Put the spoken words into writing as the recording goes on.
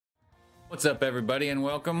What's up, everybody, and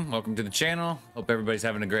welcome to the channel. Hope everybody's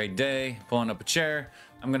having a great day. Pulling up a chair.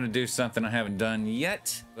 I'm gonna do something I haven't done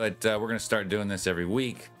yet, but we're gonna start doing this every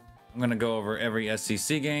week. I'm gonna go over every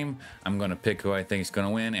SEC game. I'm gonna pick who I think is gonna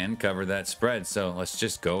win and cover that spread. So let's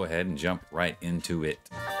just go ahead and jump right into it.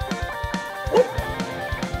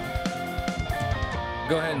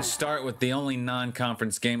 Go ahead and start with the only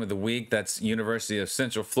non-conference game of the week. That's University of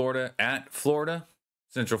Central Florida at Florida.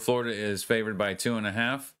 Central Florida is favored by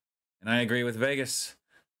 2.5. And I agree with Vegas.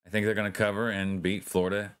 I think they're going to cover and beat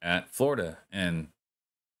Florida at Florida. And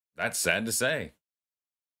that's sad to say.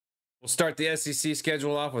 We'll start the SEC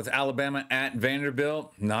schedule off with Alabama at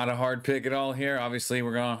Vanderbilt. Not a hard pick at all here. Obviously,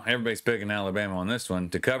 everybody's picking Alabama on this one.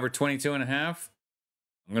 To cover 22.5,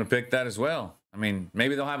 I'm going to pick that as well. I mean,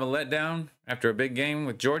 maybe they'll have a letdown after a big game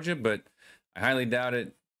with Georgia, but I highly doubt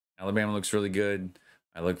it. Alabama looks really good.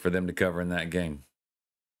 I look for them to cover in that game.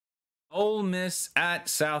 Ole Miss at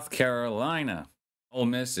South Carolina. Ole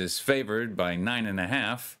Miss is favored by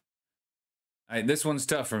 9.5. This one's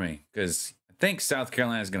tough for me because I think South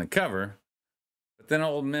Carolina is going to cover, but then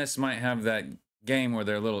Ole Miss might have that game where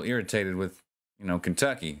they're a little irritated with,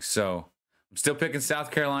 Kentucky. So I'm still picking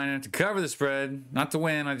South Carolina to cover the spread, not to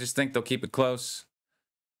win. I just think they'll keep it close.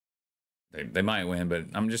 They might win, but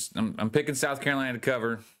I'm picking South Carolina to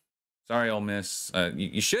cover. Sorry, Ole Miss.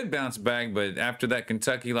 You should bounce back, but after that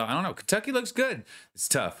Kentucky loss, I don't know. Kentucky looks good. It's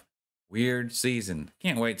tough. Weird season.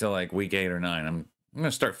 Can't wait till like week 8 or 9. I'm going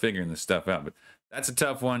to start figuring this stuff out, but that's a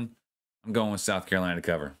tough one. I'm going with South Carolina to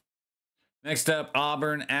cover. Next up,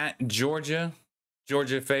 Auburn at Georgia.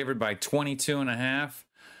 Georgia favored by 22.5.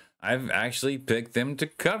 I've actually picked them to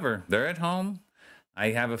cover. They're at home. I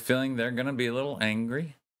have a feeling they're going to be a little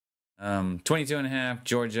angry. 22.5,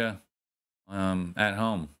 Georgia at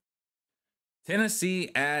home.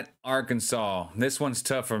 Tennessee at Arkansas. This one's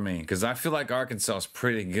tough for me because I feel like Arkansas is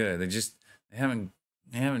pretty good. They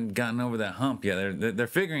haven't gotten over that hump yet. They're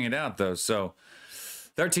figuring it out though. So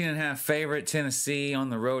 13.5 favorite, Tennessee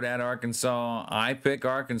on the road at Arkansas. I pick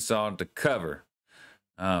Arkansas to cover.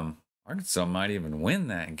 Arkansas might even win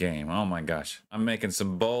that game. Oh my gosh. I'm making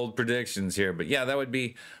some bold predictions here, but yeah, that would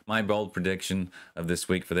be my bold prediction of this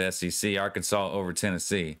week for the SEC. Arkansas over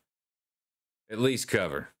Tennessee. At least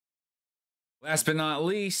cover. Last but not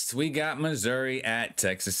least, we got Missouri at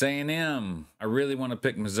Texas A&M. I really want to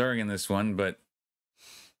pick Missouri in this one, but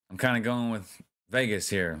I'm kind of going with Vegas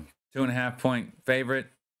here. 2.5 point favorite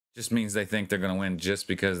just means they think they're going to win just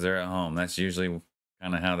because they're at home. That's usually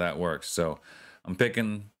kind of how that works. So I'm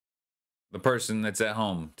picking the person that's at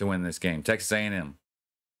home to win this game, Texas A&M.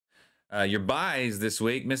 Your buys this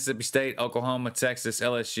week, Mississippi State, Oklahoma, Texas,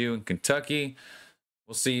 LSU, and Kentucky.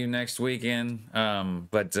 We'll see you next weekend.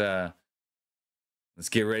 Let's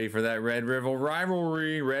get ready for that Red River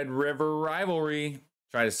rivalry. Red River rivalry.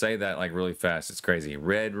 Try to say that like really fast. It's crazy.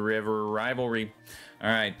 Red River rivalry. All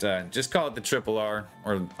right. Just call it the triple R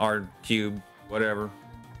or R cube, whatever.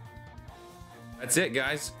 That's it,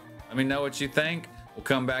 guys. Let me know what you think. We'll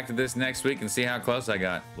come back to this next week and see how close I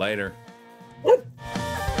got. Later.